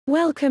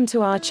Welcome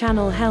to our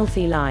channel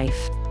Healthy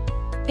Life.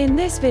 In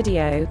this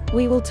video,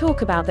 we will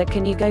talk about that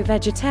can you go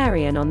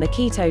vegetarian on the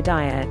keto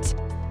diet.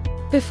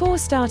 Before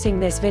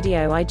starting this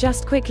video, I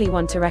just quickly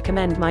want to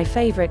recommend my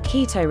favorite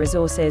keto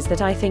resources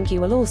that I think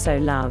you will also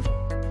love.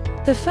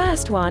 The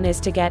first one is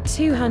to get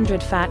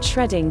 200 fat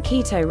shredding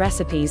keto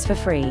recipes for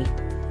free.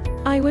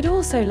 I would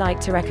also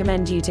like to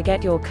recommend you to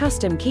get your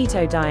custom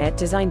keto diet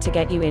designed to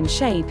get you in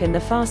shape in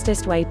the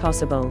fastest way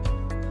possible.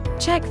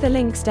 Check the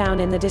links down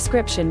in the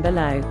description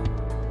below.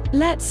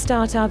 Let's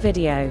start our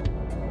video.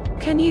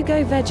 Can you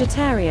go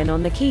vegetarian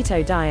on the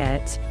keto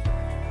diet?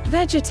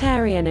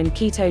 Vegetarian and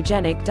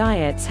ketogenic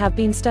diets have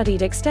been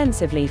studied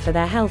extensively for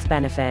their health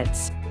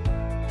benefits.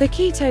 The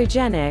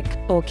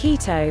ketogenic, or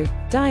keto,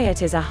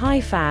 diet is a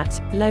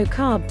high-fat,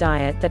 low-carb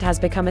diet that has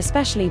become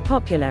especially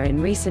popular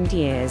in recent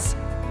years.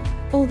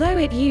 Although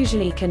it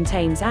usually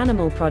contains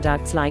animal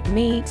products like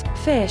meat,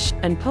 fish,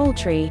 and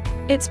poultry,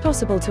 it's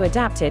possible to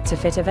adapt it to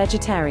fit a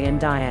vegetarian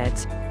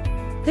diet.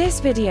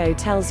 This video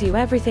tells you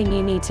everything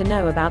you need to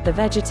know about the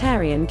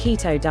vegetarian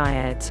keto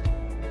diet.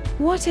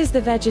 What is the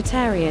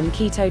vegetarian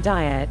keto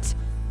diet?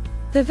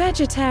 The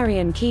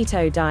vegetarian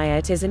keto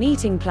diet is an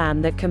eating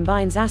plan that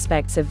combines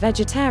aspects of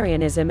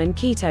vegetarianism and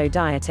keto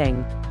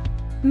dieting.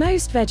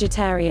 Most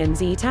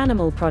vegetarians eat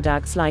animal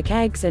products like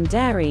eggs and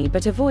dairy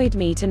but avoid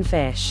meat and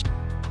fish.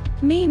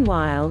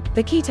 Meanwhile,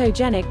 the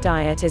ketogenic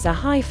diet is a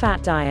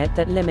high-fat diet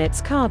that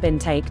limits carb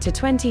intake to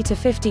 20 to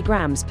 50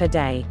 grams per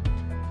day.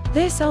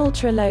 This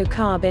ultra-low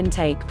carb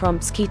intake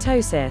prompts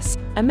ketosis,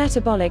 a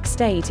metabolic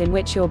state in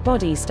which your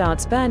body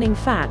starts burning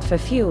fat for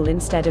fuel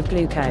instead of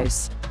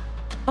glucose.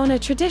 On a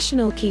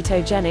traditional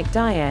ketogenic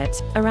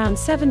diet, around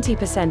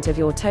 70% of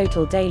your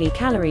total daily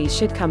calories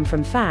should come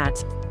from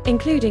fat,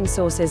 including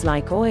sources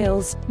like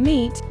oils,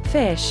 meat,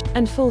 fish,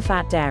 and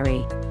full-fat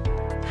dairy.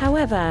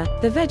 However,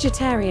 the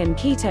vegetarian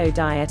keto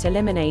diet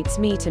eliminates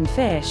meat and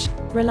fish,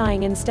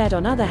 relying instead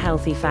on other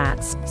healthy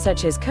fats,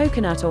 such as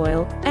coconut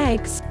oil,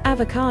 eggs,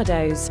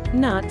 avocados,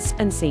 nuts,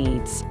 and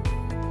seeds.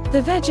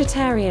 The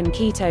vegetarian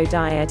keto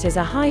diet is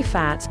a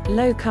high-fat,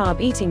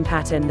 low-carb eating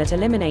pattern that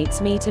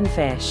eliminates meat and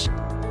fish.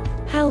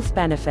 Health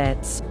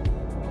benefits.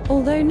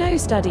 Although no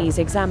studies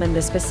examine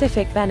the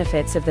specific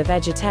benefits of the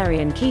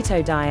vegetarian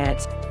keto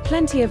diet,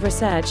 plenty of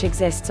research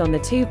exists on the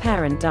two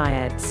parent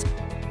diets.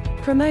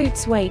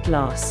 Promotes weight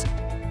loss.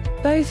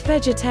 Both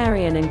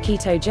vegetarian and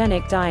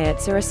ketogenic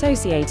diets are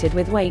associated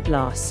with weight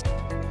loss.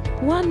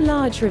 One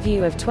large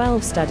review of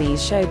 12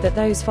 studies showed that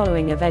those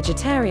following a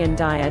vegetarian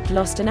diet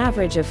lost an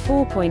average of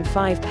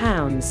 4.5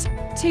 pounds,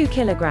 2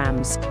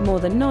 kilograms,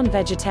 more than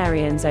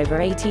non-vegetarians over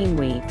 18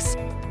 weeks.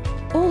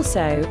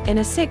 Also, in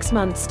a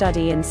 6-month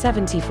study in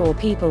 74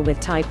 people with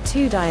type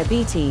 2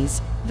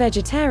 diabetes,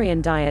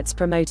 vegetarian diets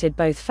promoted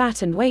both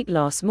fat and weight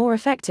loss more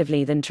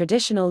effectively than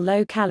traditional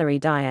low-calorie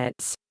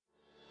diets.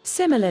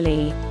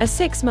 Similarly, a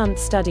 6-month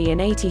study in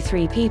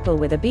 83 people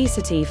with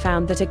obesity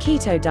found that a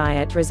keto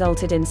diet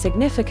resulted in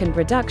significant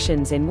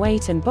reductions in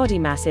weight and body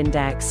mass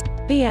index,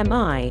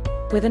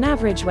 BMI, with an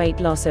average weight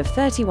loss of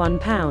 31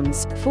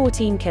 pounds,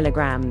 14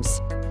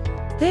 kilograms.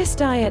 This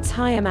diet's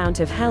high amount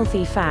of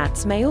healthy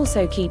fats may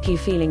also keep you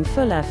feeling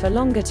fuller for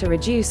longer to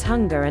reduce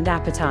hunger and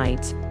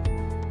appetite.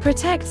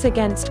 Protects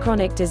against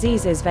chronic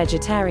diseases.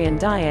 Vegetarian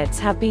diets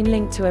have been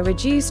linked to a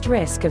reduced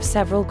risk of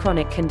several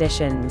chronic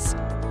conditions.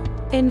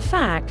 In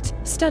fact,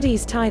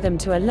 studies tie them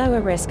to a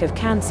lower risk of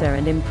cancer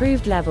and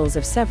improved levels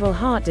of several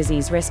heart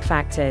disease risk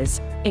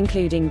factors,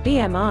 including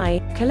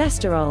BMI,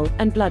 cholesterol,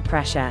 and blood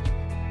pressure.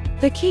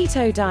 The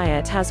keto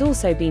diet has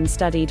also been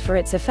studied for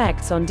its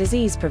effects on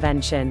disease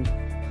prevention.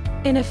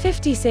 In a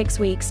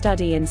 56-week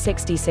study in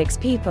 66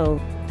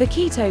 people, the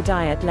keto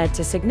diet led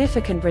to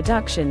significant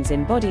reductions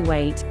in body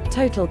weight,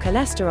 total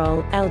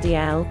cholesterol,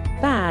 LDL,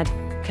 bad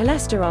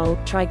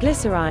cholesterol,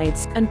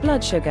 triglycerides, and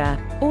blood sugar,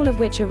 all of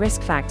which are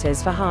risk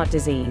factors for heart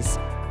disease.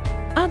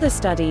 Other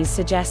studies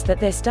suggest that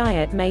this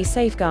diet may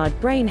safeguard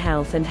brain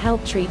health and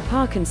help treat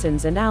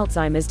Parkinson's and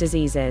Alzheimer's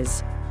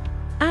diseases.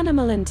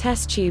 Animal and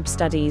test tube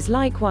studies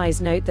likewise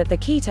note that the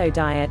keto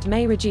diet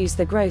may reduce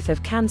the growth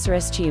of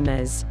cancerous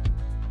tumors.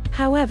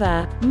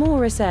 However, more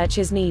research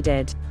is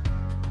needed.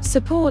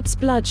 Supports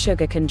blood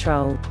sugar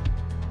control.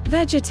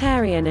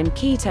 Vegetarian and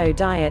keto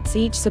diets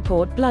each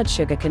support blood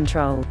sugar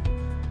control.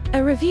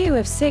 A review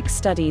of 6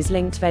 studies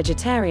linked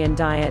vegetarian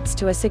diets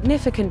to a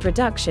significant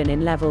reduction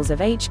in levels of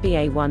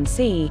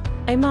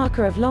HbA1c, a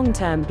marker of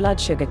long-term blood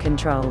sugar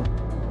control.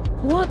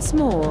 What's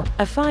more,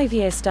 a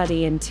 5-year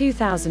study in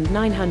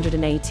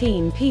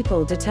 2,918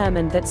 people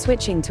determined that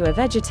switching to a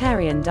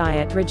vegetarian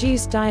diet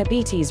reduced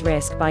diabetes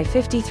risk by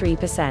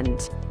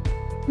 53%.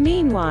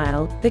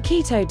 Meanwhile, the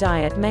keto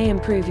diet may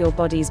improve your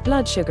body's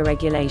blood sugar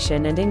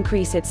regulation and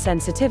increase its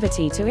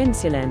sensitivity to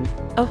insulin,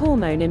 a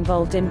hormone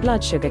involved in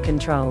blood sugar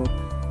control.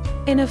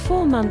 In a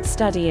 4-month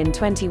study in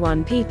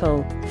 21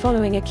 people,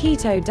 following a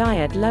keto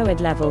diet lowered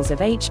levels of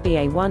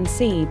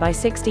HbA1c by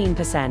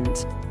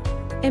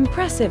 16%.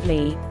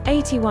 Impressively,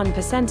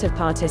 81% of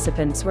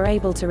participants were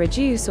able to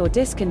reduce or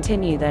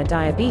discontinue their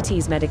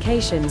diabetes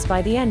medications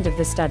by the end of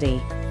the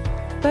study.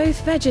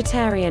 Both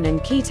vegetarian and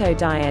keto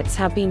diets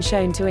have been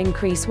shown to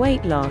increase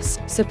weight loss,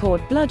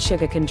 support blood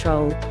sugar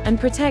control, and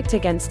protect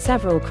against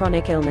several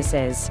chronic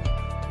illnesses.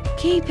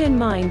 Keep in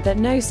mind that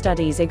no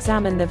studies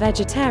examine the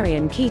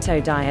vegetarian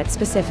keto diet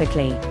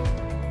specifically.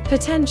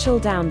 Potential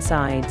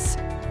downsides.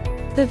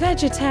 The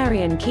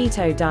vegetarian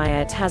keto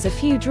diet has a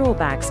few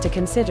drawbacks to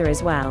consider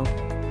as well.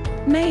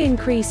 May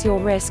increase your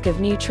risk of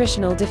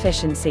nutritional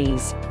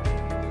deficiencies.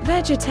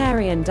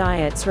 Vegetarian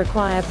diets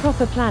require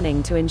proper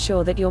planning to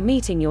ensure that you're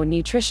meeting your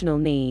nutritional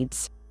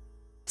needs.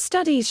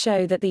 Studies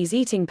show that these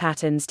eating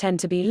patterns tend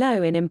to be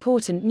low in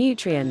important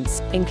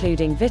nutrients,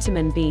 including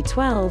vitamin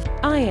B12,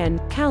 iron,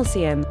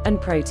 calcium, and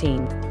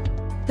protein.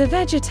 The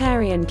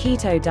vegetarian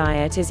keto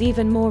diet is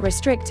even more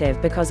restrictive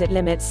because it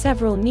limits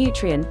several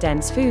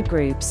nutrient-dense food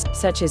groups,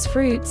 such as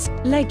fruits,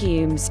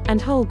 legumes,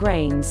 and whole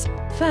grains,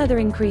 further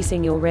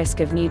increasing your risk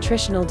of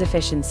nutritional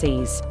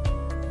deficiencies.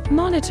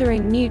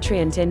 Monitoring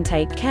nutrient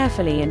intake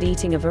carefully and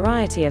eating a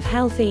variety of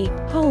healthy,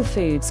 whole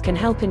foods can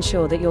help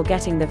ensure that you're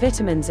getting the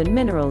vitamins and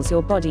minerals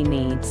your body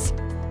needs.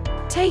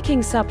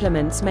 Taking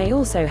supplements may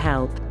also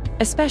help,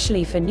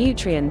 especially for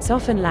nutrients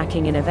often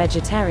lacking in a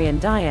vegetarian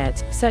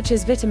diet, such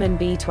as vitamin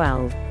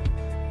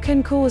B12.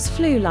 Can cause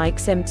flu-like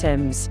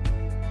symptoms.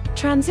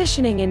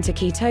 Transitioning into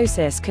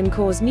ketosis can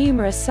cause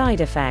numerous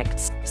side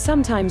effects,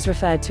 sometimes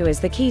referred to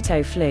as the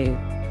keto flu.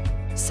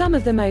 Some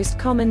of the most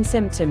common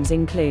symptoms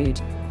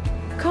include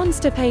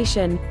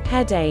constipation,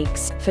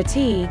 headaches,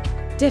 fatigue,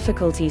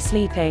 difficulty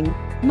sleeping,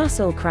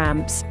 muscle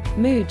cramps,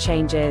 mood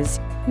changes,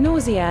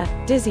 nausea,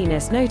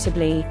 dizziness.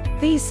 Notably,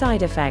 these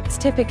side effects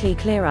typically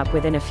clear up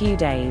within a few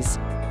days.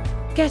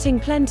 Getting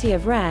plenty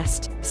of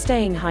rest,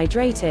 staying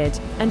hydrated,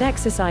 and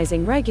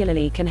exercising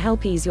regularly can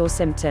help ease your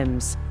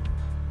symptoms.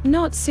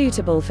 Not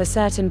suitable for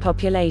certain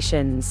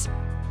populations.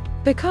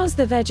 Because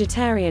the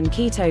vegetarian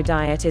keto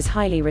diet is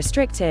highly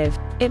restrictive,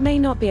 it may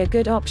not be a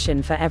good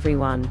option for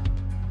everyone.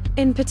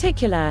 In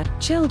particular,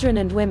 children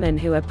and women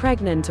who are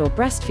pregnant or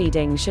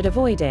breastfeeding should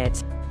avoid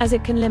it, as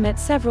it can limit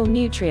several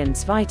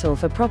nutrients vital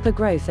for proper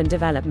growth and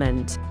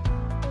development.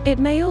 It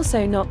may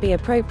also not be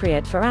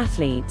appropriate for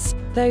athletes,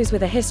 those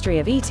with a history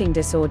of eating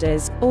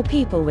disorders, or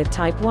people with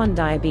type 1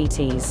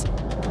 diabetes.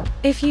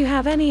 If you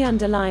have any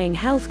underlying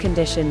health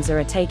conditions or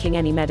are taking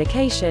any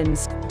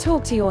medications,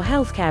 talk to your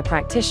healthcare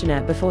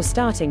practitioner before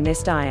starting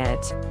this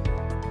diet.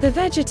 The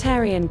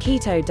vegetarian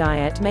keto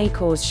diet may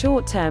cause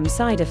short-term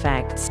side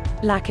effects,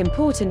 lack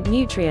important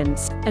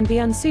nutrients, and be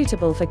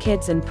unsuitable for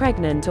kids and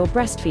pregnant or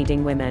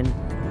breastfeeding women.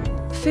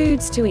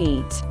 Foods to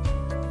eat.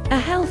 A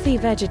healthy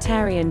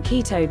vegetarian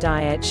keto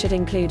diet should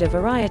include a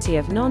variety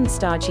of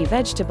non-starchy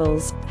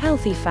vegetables,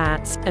 healthy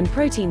fats, and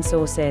protein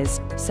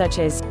sources, such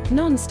as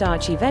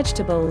non-starchy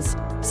vegetables,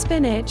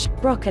 spinach,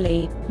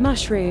 broccoli,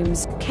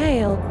 mushrooms,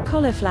 kale,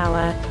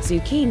 cauliflower,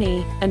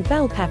 zucchini, and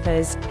bell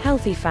peppers,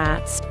 healthy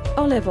fats,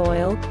 olive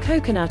oil,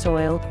 coconut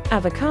oil,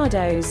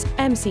 avocados,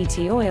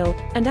 MCT oil,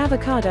 and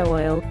avocado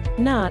oil,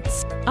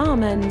 nuts,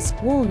 almonds,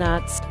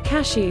 walnuts,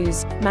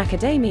 cashews,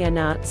 macadamia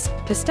nuts,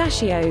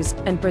 pistachios,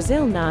 and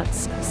Brazil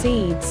nuts,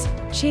 seeds,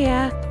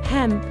 chia,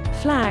 hemp,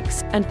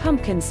 flax, and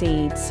pumpkin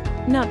seeds,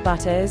 nut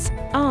butters,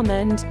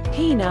 almond,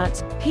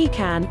 peanut,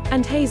 pecan,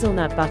 and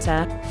hazelnut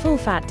butter,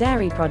 full-fat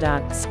dairy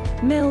products,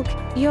 milk,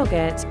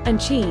 yogurt, and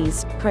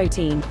cheese,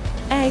 protein,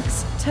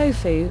 eggs,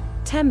 tofu,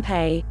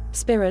 tempeh,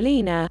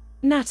 spirulina,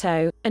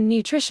 natto, and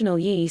nutritional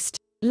yeast,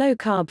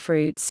 low-carb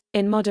fruits,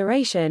 in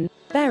moderation,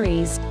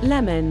 berries,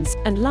 lemons,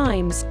 and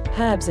limes,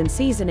 herbs and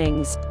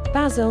seasonings,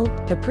 basil,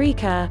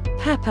 paprika,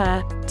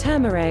 pepper,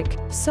 turmeric,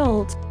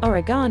 salt,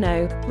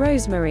 oregano,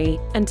 rosemary,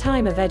 and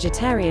thyme. A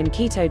vegetarian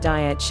keto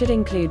diet should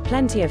include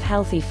plenty of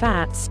healthy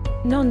fats,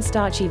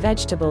 non-starchy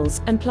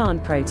vegetables, and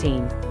plant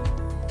protein.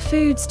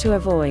 Foods to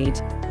avoid.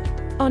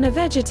 On a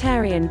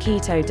vegetarian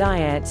keto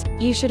diet,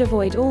 you should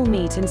avoid all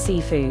meat and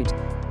seafood.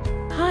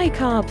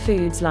 High-carb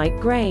foods like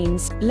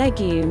grains,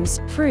 legumes,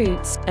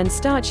 fruits, and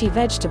starchy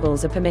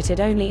vegetables are permitted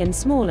only in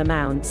small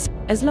amounts,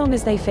 as long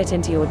as they fit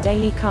into your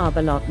daily carb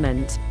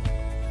allotment.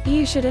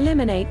 You should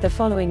eliminate the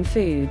following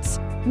foods: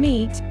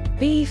 meat,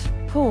 beef,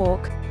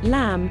 pork,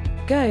 lamb,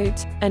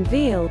 goat, and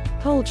veal,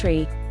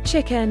 poultry,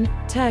 chicken,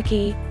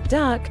 turkey,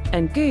 duck,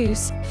 and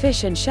goose,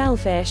 fish and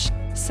shellfish,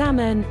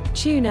 salmon,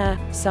 tuna,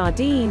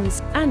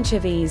 sardines,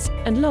 anchovies,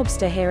 and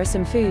lobster. Here are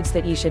some foods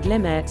that you should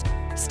limit: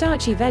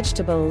 starchy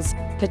vegetables,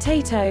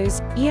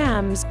 potatoes,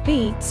 yams,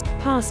 beets,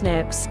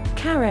 parsnips,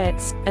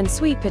 carrots, and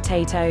sweet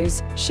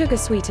potatoes,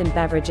 sugar-sweetened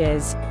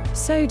beverages,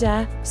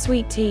 soda,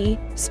 sweet tea,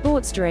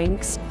 sports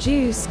drinks,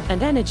 juice,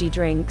 and energy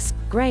drinks,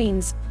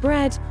 grains,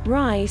 bread,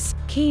 rice,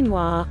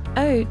 quinoa,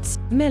 oats,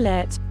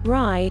 millet,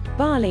 rye,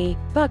 barley,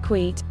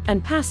 buckwheat,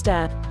 and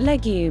pasta,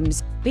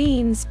 legumes,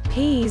 beans,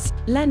 peas,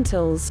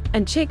 lentils,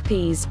 and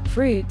chickpeas,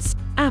 fruits,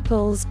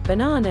 apples,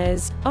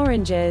 bananas,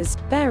 oranges,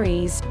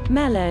 berries,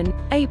 melon,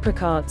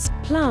 apricots,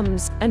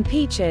 plums, and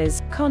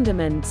peaches,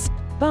 condiments,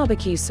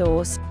 barbecue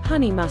sauce,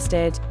 honey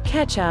mustard,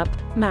 ketchup,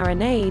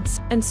 marinades,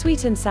 and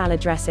sweetened salad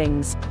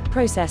dressings,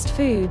 processed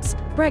foods,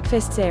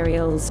 breakfast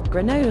cereals,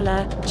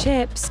 granola,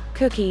 chips,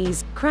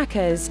 cookies,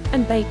 crackers,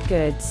 and baked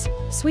goods,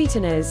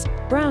 sweeteners,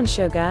 brown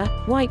sugar,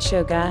 white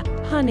sugar,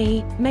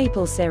 honey,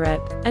 maple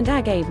syrup, and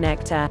agave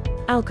nectar,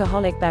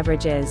 alcoholic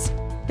beverages,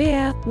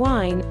 beer,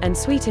 wine, and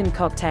sweetened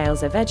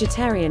cocktails. A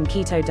vegetarian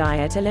keto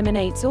diet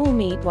eliminates all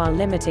meat while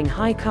limiting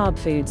high-carb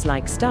foods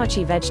like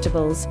starchy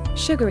vegetables,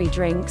 sugary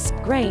drinks,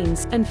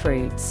 grains, and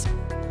fruits.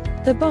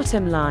 The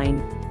bottom line: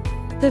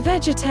 the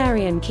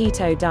vegetarian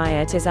keto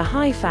diet is a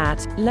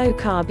high-fat,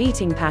 low-carb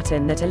eating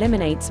pattern that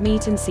eliminates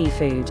meat and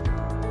seafood.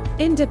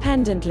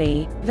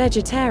 Independently,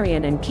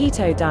 vegetarian and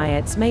keto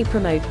diets may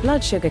promote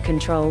blood sugar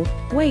control,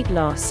 weight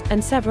loss,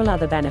 and several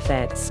other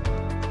benefits.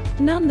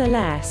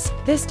 Nonetheless,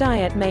 this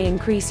diet may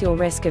increase your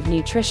risk of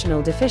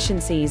nutritional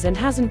deficiencies and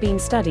hasn't been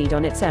studied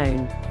on its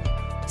own.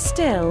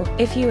 Still,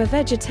 if you are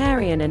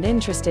vegetarian and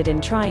interested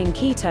in trying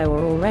keto, or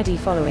already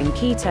following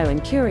keto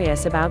and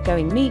curious about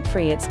going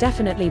meat-free, it's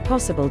definitely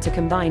possible to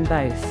combine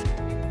both.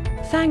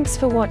 Thanks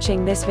for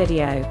watching this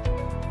video.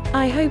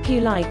 I hope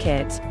you like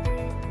it.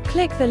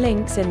 Click the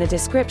links in the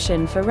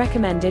description for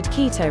recommended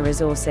keto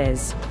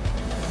resources.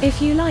 If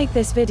you like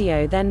this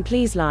video, then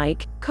please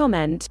like,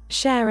 comment,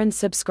 share and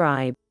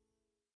subscribe.